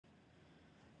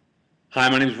Hi,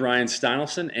 my name is Ryan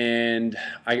Steinelson, and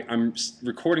I'm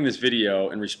recording this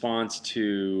video in response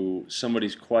to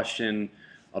somebody's question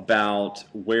about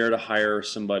where to hire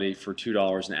somebody for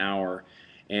 $2 an hour.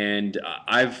 And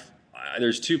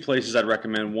there's two places I'd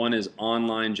recommend. One is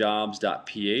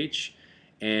onlinejobs.ph,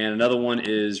 and another one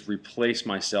is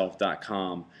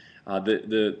replacemyself.com.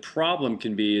 The problem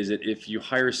can be is that if you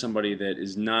hire somebody that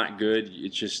is not good,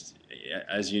 it's just,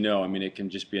 as you know, I mean, it can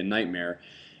just be a nightmare.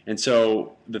 And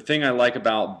so the thing I like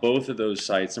about both of those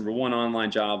sites, number one,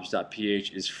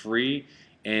 onlinejobs.ph is free,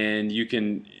 and you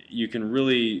can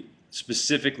really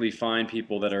specifically find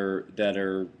people that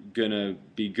are going to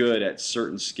be good at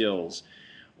certain skills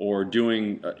or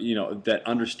doing that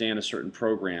understand a certain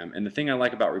program. And the thing I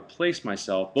like about Replace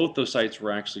Myself, both those sites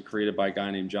were actually created by a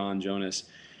guy named John Jonas.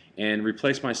 And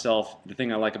Replace Myself, the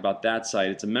thing I like about that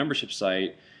site, it's a membership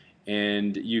site,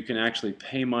 and you can actually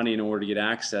pay money in order to get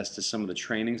access to some of the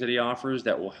trainings that he offers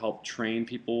that will help train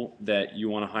people that you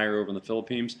want to hire over in the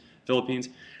Philippines.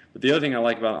 But the other thing I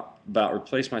like about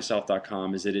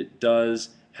ReplaceMyself.com is that it does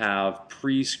have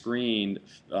pre-screened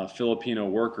Filipino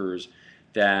workers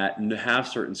that have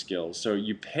certain skills. So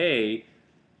you pay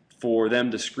for them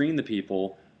to screen the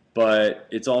people, but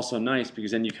it's also nice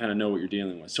because then you kind of know what you're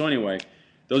dealing with. So anyway,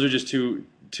 those are just two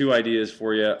ideas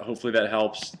for you. Hopefully that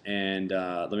helps, and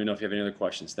let me know if you have any other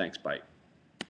questions. Thanks. Bye.